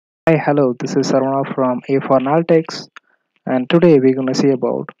Hello, this is Sarvana from A for Analytics, and today we're going to see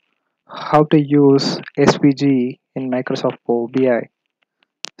about how to use SVG in Microsoft Power BI.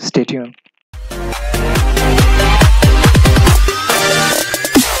 Stay tuned.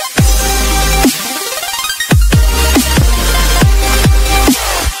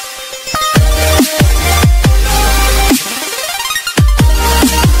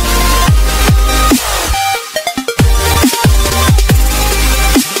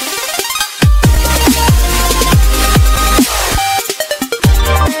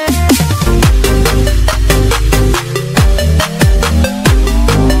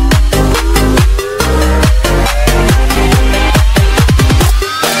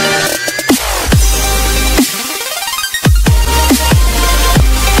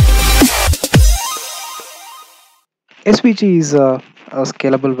 SVG is a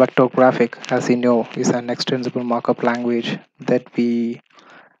scalable vector graphic, as you know, is an extensible markup language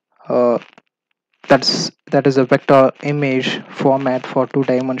uh, that is a vector image format for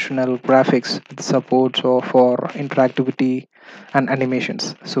two-dimensional graphics with supports for interactivity and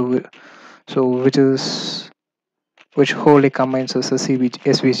animations. So which wholly combines as a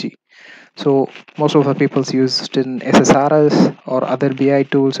SVG. So most of the people use it in SSRS or other BI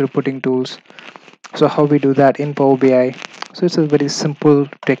tools, reporting tools. So how we do that in Power BI? So it's a very simple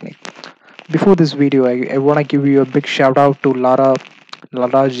technique. Before this video, I want to give you a big shout out to Lara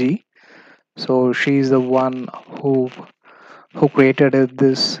G. So she's the one who created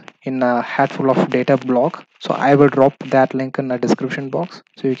this in a hatful of data blog. So I will drop that link in the description box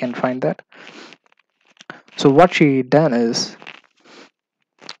so you can find that. So what she done is,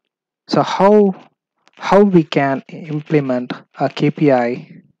 so how we can implement a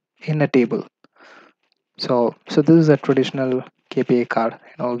KPI in a table. So this is a traditional KPI card.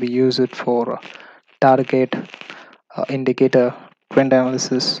 We use it for target, indicator, trend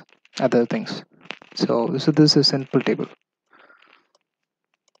analysis, other things. So this is a simple table.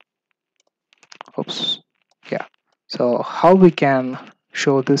 Oops. Yeah. So how we can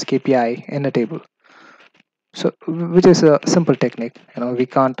show this KPI in a table? So which is a simple technique. We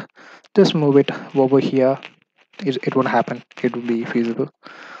can't just move it over here. It won't happen. It will be feasible.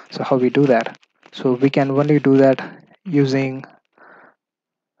 So how we do that? So we can only do that using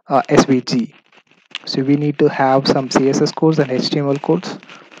SVG. So we need to have some CSS codes and HTML codes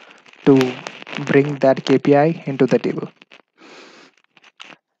to bring that KPI into the table.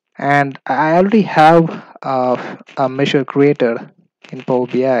 And I already have a measure created in Power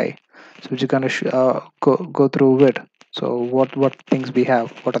BI, so we're gonna go through it. So what things we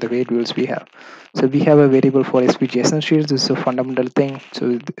have, what are the variables we have? So we have a variable for SVG essentials. This is a fundamental thing.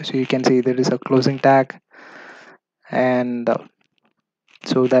 So you can see there is a closing tag, and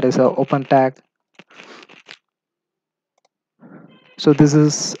so that is a open tag. So this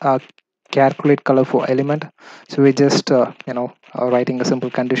is a calculate color for element. So we just writing a simple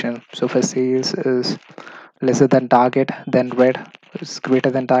condition. So for sales is lesser than target, then red. It's greater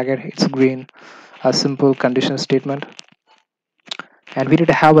than target, it's green. A simple condition statement. And we need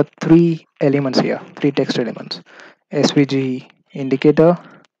to have a three elements here, three text elements: SVG indicator,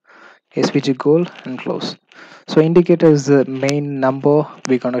 SVG goal, and close. So indicator is the main number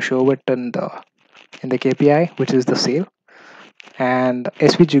we're gonna show it in the KPI, which is the sale. And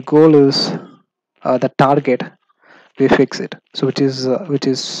SVG goal is the target we fix it, so which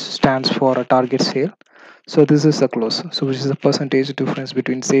is stands for a target sale. So this is the close, so which is the percentage difference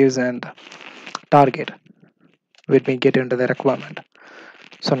between sales and target when we get into the requirement.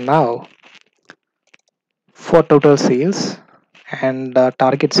 So now for total sales and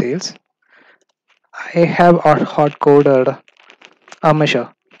target sales, I have hard coded a measure.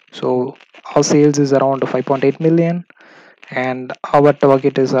 So our sales is around 5.8 million and our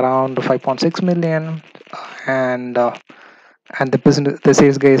target is around 5.6 million, and the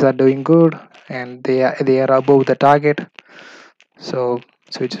sales guys are doing good and they are above the target. So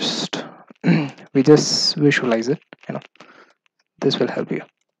we just we just visualize it. This will help you.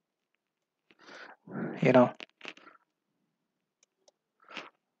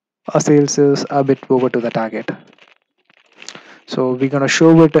 Our sales is a bit over to the target, so we're gonna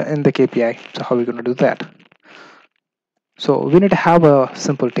show it in the KPI. So how are we gonna do that? So we need to have a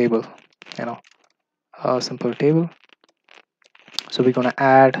simple table, a simple table. So we're gonna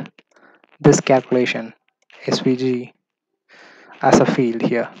add this calculation SVG as a field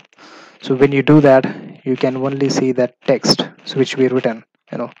here. So when you do that, you can only see that text, so which we written.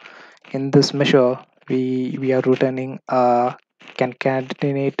 In this measure, we are returning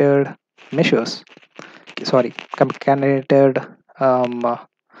concatenated measures. Sorry, concatenated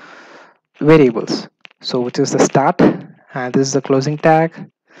variables. So which is the start, and this is the closing tag.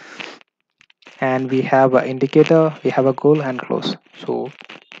 and we have an indicator, we have a goal and close. So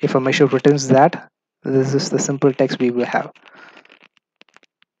if a measure returns that, this is the simple text we will have.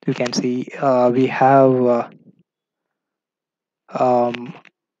 You can see we have um,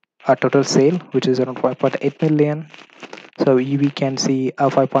 a total sale which is around 5.8 million. So we can see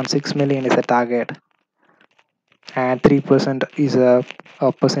 5.6 million is the target, and 3% is a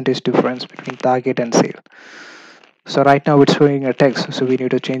percentage difference between target and sale. So right now it's showing a text, so we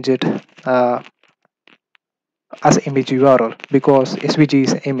need to change it uh, as image URL because SVG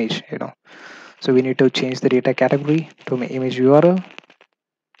is image, So we need to change the data category to image URL,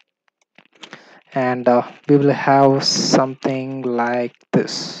 and we will have something like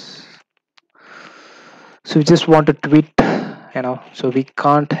this. So we just want to tweet, so we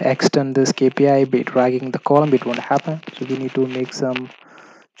can't extend this KPI by dragging the column, it won't happen. So we need to make some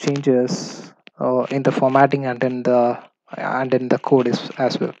changes in the formatting and in the code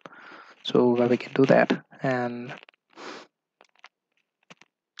as well. So we can do that, and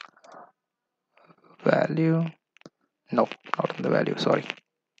value, no, not in the value, sorry.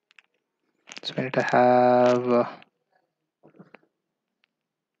 So we need to have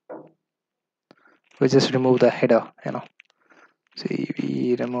we just remove the header. See,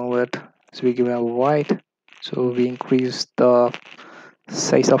 we remove it, so we give a white, so we increase the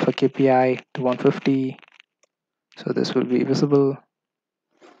size of a KPI to 150, so this will be visible,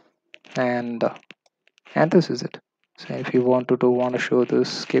 and this is it. So if you want to show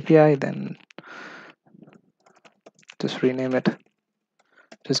this KPI, then just rename it,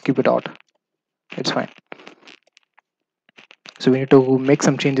 just keep it out, it's fine. So we need to make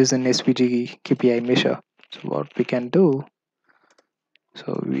some changes in SVG KPI measure. So what we can do,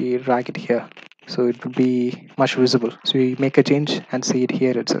 so we drag it here, so it will be much visible. So we make a change and see it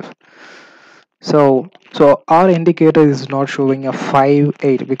here itself. So our indicator is not showing a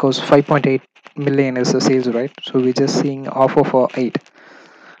 5.8 because 5.8 million is the sales, right? So we're just seeing off of 8.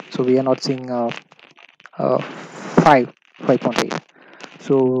 So we are not seeing 5.8.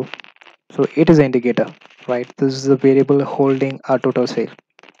 So it is an indicator, right? This is the variable holding a total sale,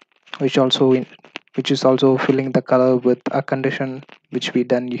 which is also filling the color with a condition which we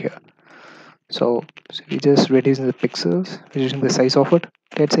done here. So we just reducing the pixels, reducing the size of it.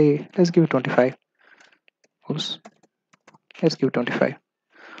 Let's give it 25. Oops, let's give it 25.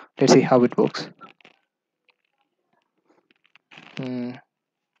 Let's see how it works. Hmm.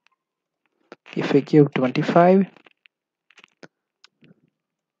 If we give 25,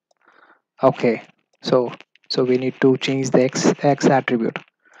 okay. So we need to change the x attribute.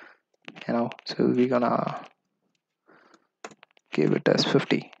 So we're gonna give it as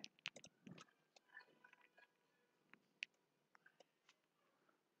 50.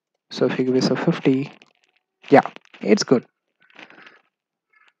 So if you give us a 50, yeah, it's good.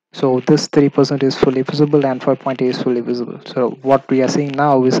 So this 3% is fully visible and 5.8 is fully visible. So what we are seeing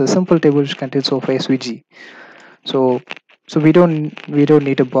now is a simple table which contains of SVG. So we don't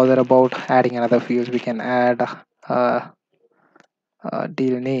need to bother about adding another fields. We can add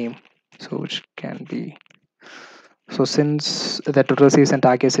deal name, so which can be, so since the total sales and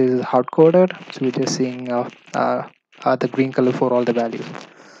target sales is hard coded, so we're just seeing the green color for all the values.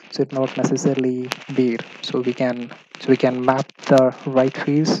 So it's not necessarily beer. So we can map the right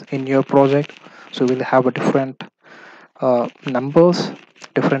fields in your project. So we'll have a different numbers,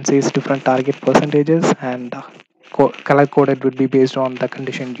 different sales, different target percentages, and color coded would be based on the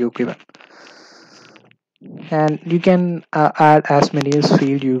condition you given. And you can add as many as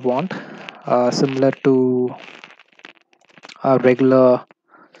field you want, similar to a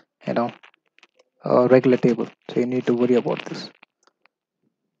you know regular table. So you need to worry about this.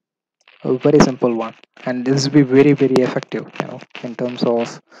 A very simple one, and this will be very very effective, in terms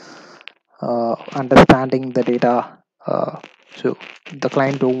of understanding the data. So the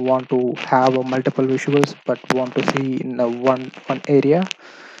client don't want to have multiple visuals but want to see in one area.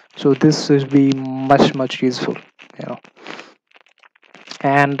 So this will be much useful, you know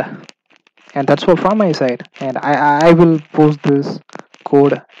and that's all from my side, and I will post this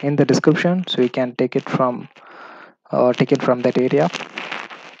code in the description so you can take it from that area.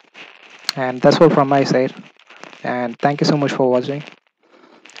 And that's all from my side, and thank you so much for watching.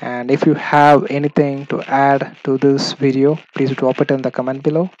 And if you have anything to add to this video, please drop it in the comment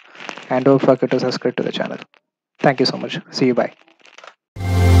below, and don't forget to subscribe to the channel. Thank you so much. See you. Bye.